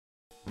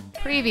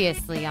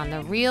Previously on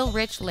The Real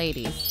Rich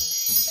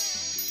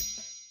Ladies.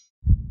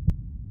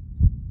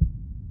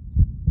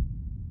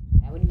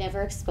 I would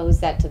never expose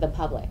that to the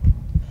public.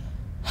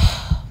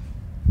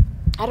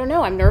 I don't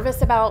know. I'm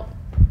nervous about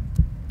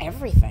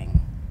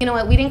everything. You know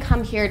what? We didn't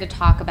come here to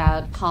talk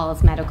about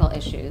Paul's medical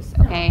issues,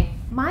 okay?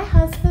 No. My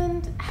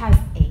husband has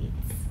AIDS.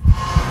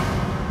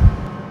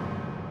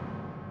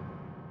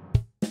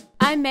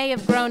 I may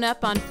have grown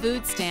up on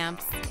food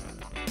stamps,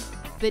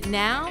 but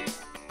now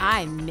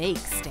I make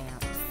stamps.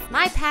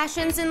 My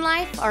passions in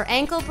life are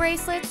ankle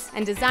bracelets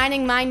and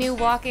designing my new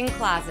walk-in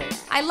closet.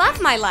 I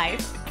love my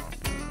life.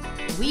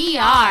 We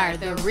are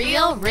The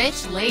Real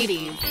Rich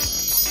Ladies.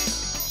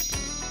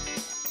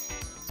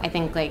 I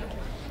think,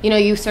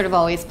 you sort of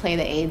always play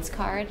the AIDS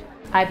card.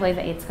 I play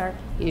the AIDS card.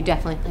 You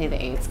definitely play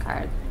the AIDS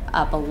card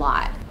up a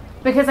lot.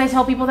 Because I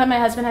tell people that my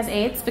husband has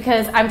AIDS,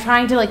 because I'm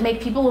trying to make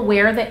people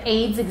aware that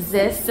AIDS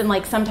exists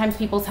and sometimes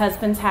people's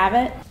husbands have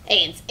it.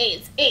 AIDS,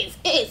 AIDS, AIDS,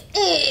 AIDS,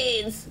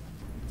 AIDS.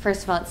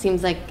 First of all, it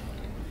seems like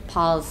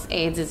Paul's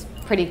AIDS is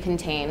pretty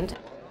contained.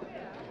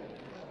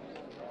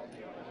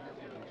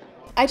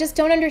 I just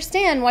don't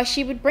understand why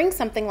she would bring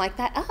something like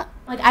that up.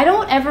 I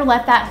don't ever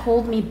let that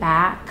hold me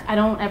back. I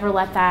don't ever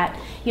let that,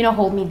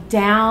 hold me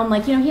down.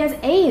 He has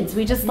AIDS.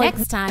 We just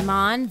Next time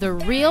on The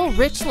Real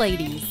Rich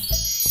Ladies.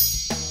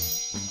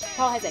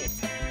 Paul has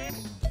AIDS.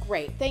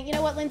 Great. You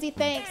know what, Lyndsy?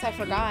 Thanks. I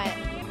forgot.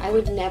 I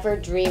would never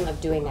dream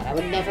of doing that. I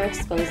would never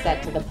expose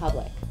that to the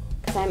public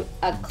because I'm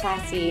a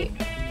classy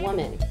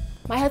woman.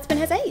 My husband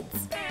has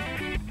AIDS.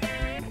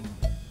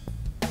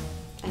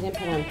 I didn't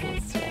put on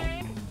pants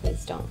today.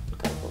 Please don't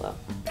go below.